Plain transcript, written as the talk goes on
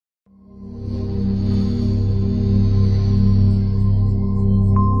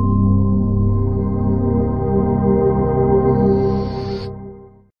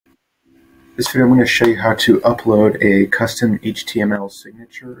This video I'm going to show you how to upload a custom HTML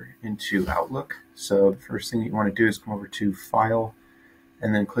signature into Outlook. So the first thing you want to do is come over to File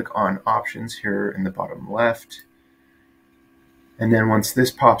and then click on Options here in the bottom left. And then once this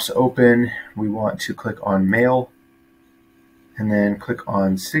pops open, we want to click on Mail and then click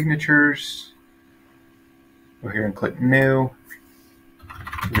on Signatures. Go here and click New,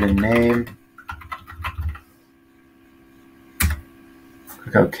 give it a name,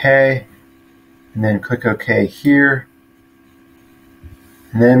 click OK. And then click OK here.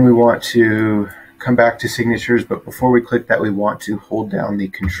 And then we want to come back to signatures, but before we click that, we want to hold down the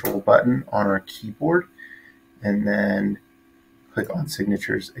Control button on our keyboard and then click on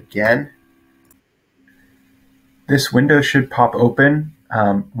signatures again. This window should pop open.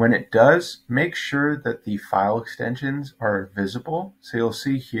 When it does, make sure that the file extensions are visible. So you'll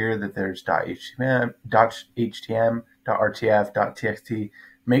see here that there's .html, .htm, .rtf, .txt.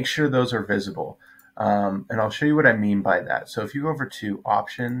 Make sure those are visible. And I'll show you what I mean by that. So if you go over to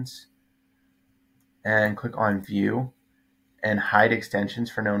Options and click on View and Hide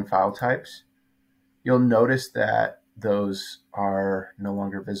Extensions for known file types, you'll notice that those are no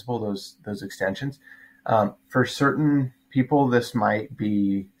longer visible, those extensions. For certain people, this might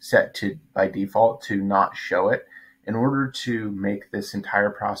be set to by default to not show it. In order to make this entire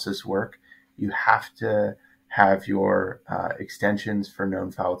process work, you have to have your extensions for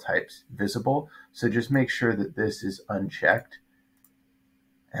known file types visible. So just make sure that this is unchecked,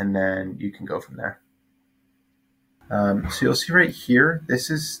 and then you can go from there. So you'll see right here, this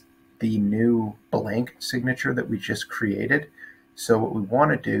is the new blank signature that we just created. So what we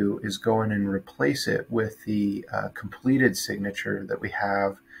want to do is go in and replace it with the completed signature that we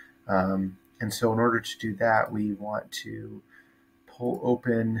have. And so in order to do that, we want to pull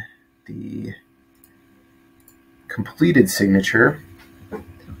open the completed signature.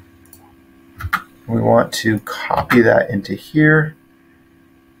 We want to copy that into here,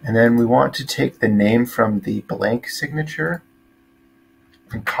 and then we want to take the name from the blank signature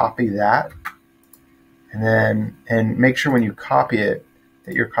and copy that, and make sure when you copy it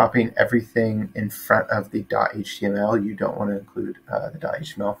that you're copying everything in front of the .html. You don't want to include the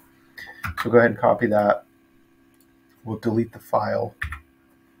 .html. So go ahead and copy that. We'll delete the file,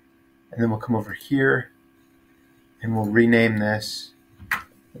 and then we'll come over here and we'll rename this.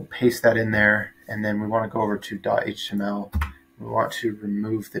 We'll paste that in there, and then we want to go over to .html. We want to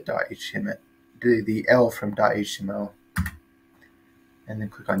remove the .html, the L from .html, and then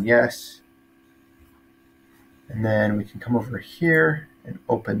click on Yes. And then we can come over here and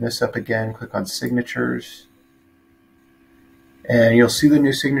open this up again. Click on Signatures, and you'll see the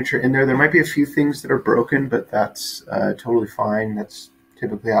new signature in there. There might be a few things that are broken, but that's totally fine. That's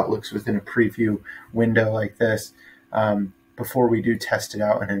typically how it looks within a preview window like this. Before we do test it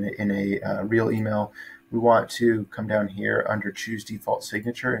out in a real email, we want to come down here under Choose Default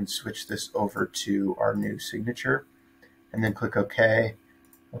Signature and switch this over to our new signature, and then click OK,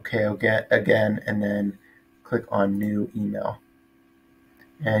 OK again, and then click on New Email.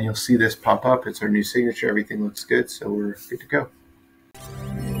 And you'll see this pop up. It's our new signature. Everything looks good, so we're good to go.